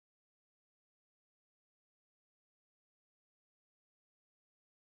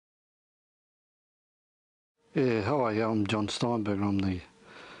Yeah, hi, I'm John Steinberger. I'm the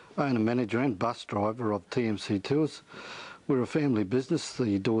owner, manager and bus driver of TMC Tours. We're a family business.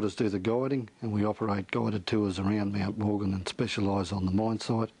 The daughters do the guiding and we operate guided tours around Mount Morgan and specialise on the mine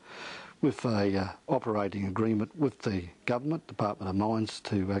site with a operating agreement with the government, Department of Mines,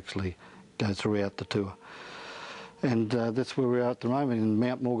 to actually go throughout the tour. And that's where we are at the moment, in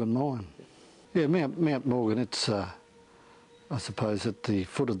Mount Morgan mine. Yeah, Mount Morgan, it's I suppose at the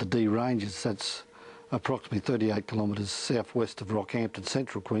foot of the D ranges. That's approximately 38 kilometres southwest of Rockhampton,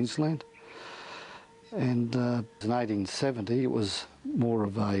 central Queensland. And in 1870 it was more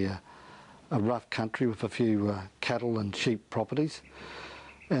of a rough country with a few cattle and sheep properties,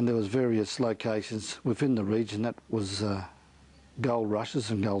 and there was various locations within the region that was gold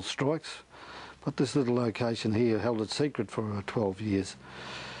rushes and gold strikes, but this little location here held it secret for 12 years.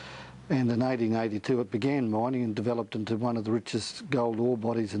 And in 1882 it began mining and developed into one of the richest gold ore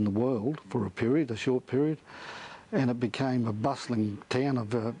bodies in the world for a short period, and it became a bustling town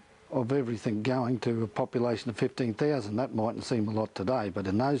of everything going, to a population of 15,000. That mightn't seem a lot today, but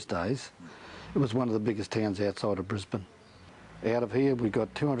in those days it was one of the biggest towns outside of Brisbane. Out of here we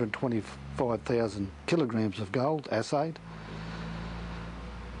got 225,000 kilograms of gold assayed,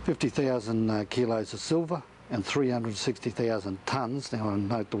 50,000 kilos of silver, and 360,000 tonnes, now I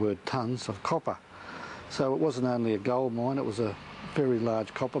note the word tonnes, of copper. So it wasn't only a gold mine, it was a very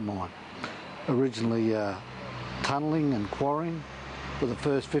large copper mine. Originally tunnelling and quarrying for the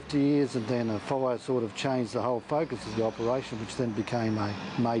first 50 years, and then a fire sort of changed the whole focus of the operation, which then became a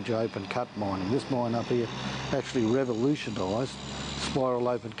major open cut mining. This mine up here actually revolutionised spiral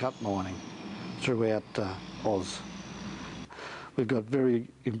open cut mining throughout Oz. We've got very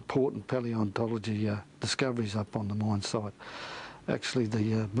important paleontology discoveries up on the mine site. Actually,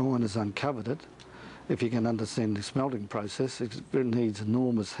 the miners uncovered it. If you can understand the smelting process, it needs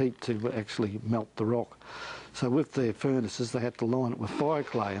enormous heat to actually melt the rock. So with their furnaces, they had to line it with fire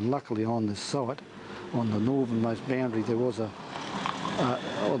clay, and luckily on this site, on the northernmost boundary, there was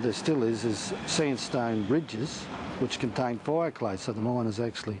there still is sandstone ridges which contain fire clay, so the miners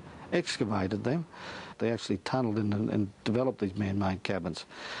actually excavated them. They actually tunnelled in and developed these man-made cabins,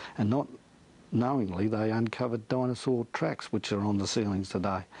 and not knowingly they uncovered dinosaur tracks which are on the ceilings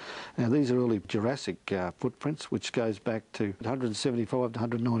today. Now these are early Jurassic footprints, which goes back to 175 to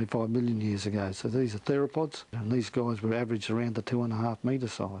 195 million years ago. So these are theropods, and these guys were averaged around the 2.5 metre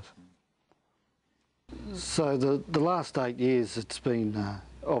size. So the last 8 years it's been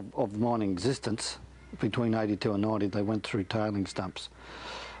of mining existence, between 82 and 90 they went through tailings dumps,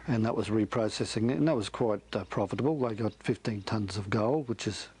 and that was reprocessing, and that was quite profitable. They got 15 tonnes of gold, which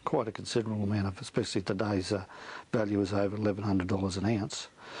is quite a considerable amount of, especially today's value is over $1,100 an ounce.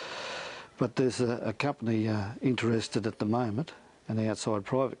 But there's a company interested at the moment, an outside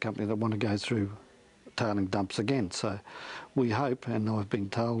private company, that want to go through tailing dumps again. So we hope, and I've been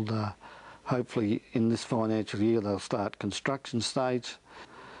told hopefully in this financial year they'll start construction stage,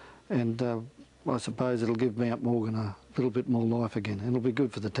 and I suppose it'll give Mount Morgan a little bit more life again. It'll be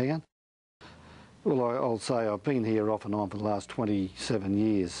good for the town. Well, I'll say I've been here off and on for the last 27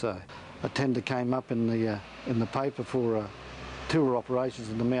 years. So a tender came up in the paper for tour operations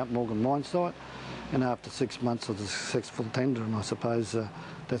in the Mount Morgan mine site, and after 6 months of the successful tender, and I suppose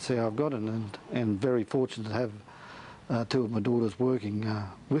that's how I've got it, and very fortunate to have two of my daughters working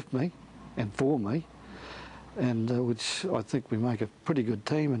with me and for me, and which I think we make a pretty good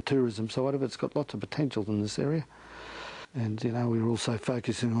team. And tourism side of it's got lots of potential in this area. And you know, we're also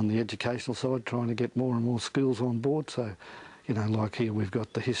focusing on the educational side, trying to get more and more schools on board. So, you know, like here we've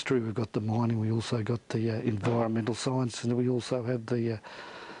got the history, we've got the mining, we also got the environmental science, and we also have the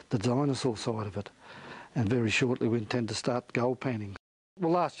dinosaur side of it. And very shortly we intend to start gold panning.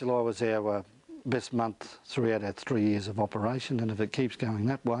 Well, last July was our best month throughout our 3 years of operation, and if it keeps going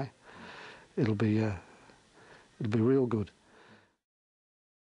that way, it'll be real good.